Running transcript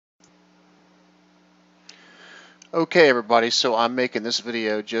Okay, everybody, so I'm making this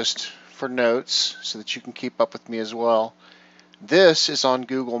video just for notes so that you can keep up with me as well. This is on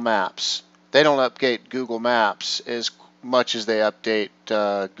Google Maps. They don't update Google Maps as much as they update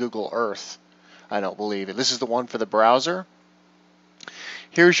Google Earth. I don't believe it. This is the one for the browser.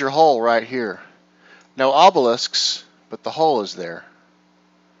 Here's your hole right here. No obelisks, but the hole is there.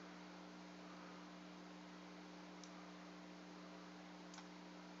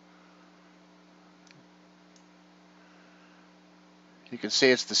 You can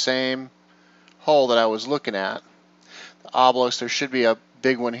see it's the same hole that I was looking at. The obelisk, there should be a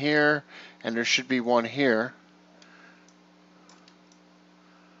big one here, and there should be one here.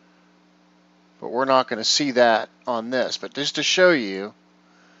 But we're not going to see that on this. But just to show you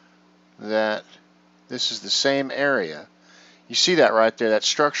that this is the same area. You see that right there, that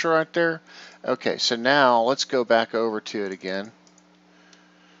structure right there? Okay, so now let's go back over to it again.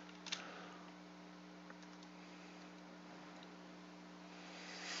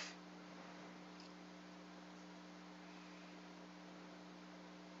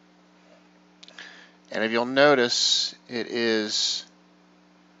 And if you'll notice, it is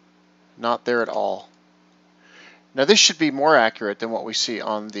not there at all. Now this should be more accurate than what we see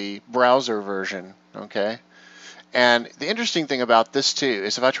on the browser version, okay? And the interesting thing about this too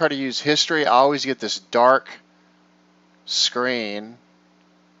is if I try to use history, I always get this dark screen.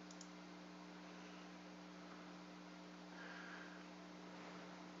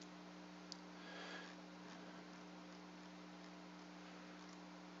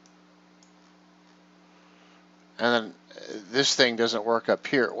 And then this thing doesn't work up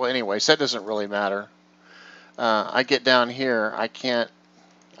here. Well, anyways, that doesn't really matter. I get down here, I can't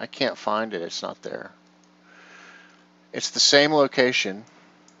find it. It's not there. It's the same location.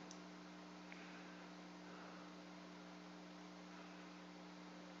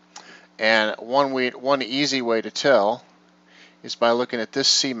 And one easy way to tell is by looking at this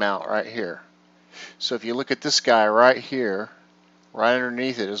C-mount right here. So if you look at this guy right here, right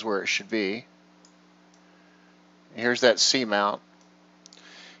underneath it is where it should be. Here's that C-mount.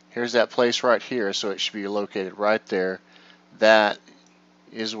 Here's that place right here, so it should be located right there. That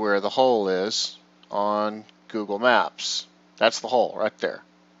is where the hole is on Google Maps. That's the hole right there.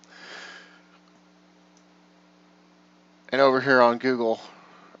 And over here on Google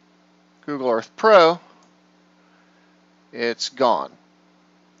Earth Pro, it's gone.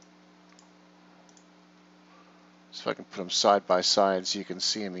 So if I can put them side by side so you can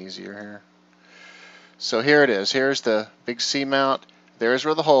see them easier here. So here it is. Here's the big C-mount. There's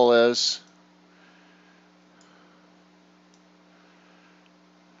where the hole is.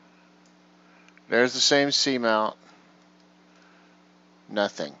 There's the same C-mount.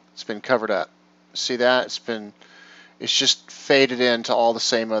 Nothing. It's been covered up. See that? It's just faded into all the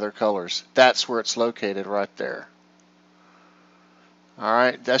same other colors. That's where it's located right there.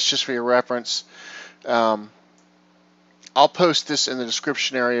 Alright, that's just for your reference. I'll post this in the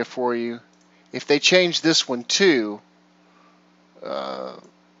description area for you. If they change this one too,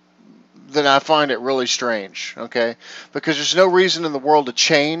 then I find it really strange, okay? Because there's no reason in the world to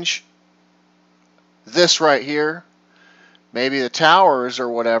change this right here. Maybe the towers or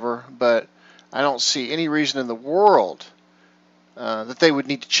whatever, but I don't see any reason in the world that they would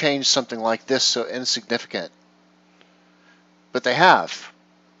need to change something like this so insignificant. But they have,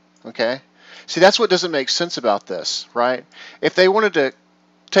 okay? See, that's what doesn't make sense about this, right? If they wanted to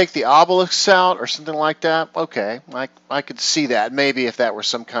take the obelisks out or something like that, okay, I could see that. Maybe if that were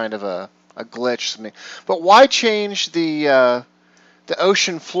some kind of a glitch, something. But why change the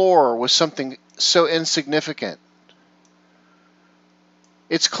ocean floor with something so insignificant?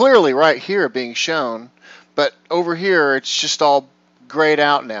 It's clearly right here being shown, but over here it's just all grayed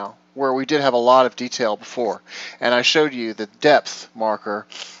out now, where we did have a lot of detail before. And I showed you the depth marker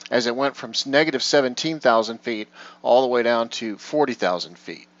as it went from negative 17,000 feet all the way down to 40,000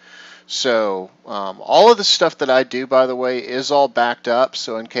 feet. So all of the stuff that I do, by the way, is all backed up.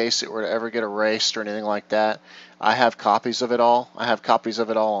 So in case it were to ever get erased or anything like that, I have copies of it all. I have copies of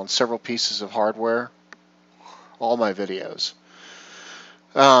it all on several pieces of hardware. All my videos.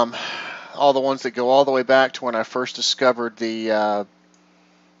 All the ones that go all the way back to when I first discovered the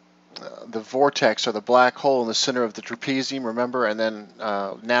vortex or the black hole in the center of the trapezium, remember? And then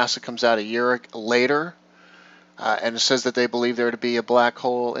NASA comes out a year later and it says that they believe there to be a black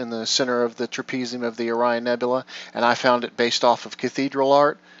hole in the center of the trapezium of the Orion Nebula, and I found it based off of cathedral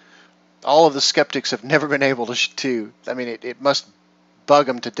art. All of the skeptics have never been able to I mean, it must bug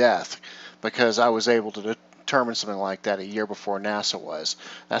them to death because I was able to determine something like that a year before NASA was.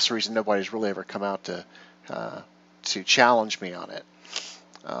 That's the reason nobody's really ever come out to challenge me on it.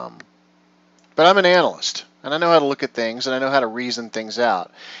 But I'm an analyst, and I know how to look at things, and I know how to reason things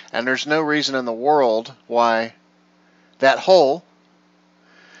out. And there's no reason in the world why that hole,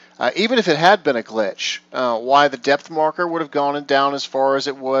 even if it had been a glitch, why the depth marker would have gone down as far as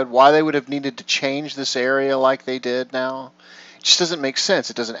it would, why they would have needed to change this area like they did now. It just doesn't make sense.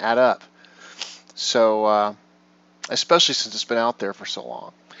 It doesn't add up. So, especially since it's been out there for so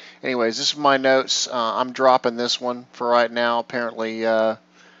long. Anyways, this is my notes. I'm dropping this one for right now. Apparently, they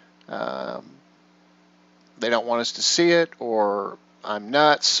don't want us to see it, or I'm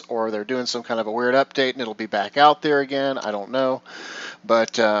nuts, or they're doing some kind of a weird update and it'll be back out there again. I don't know.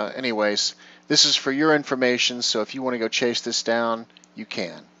 But anyways, this is for your information, so if you want to go chase this down, you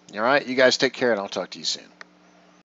can. All right? You guys take care, and I'll talk to you soon.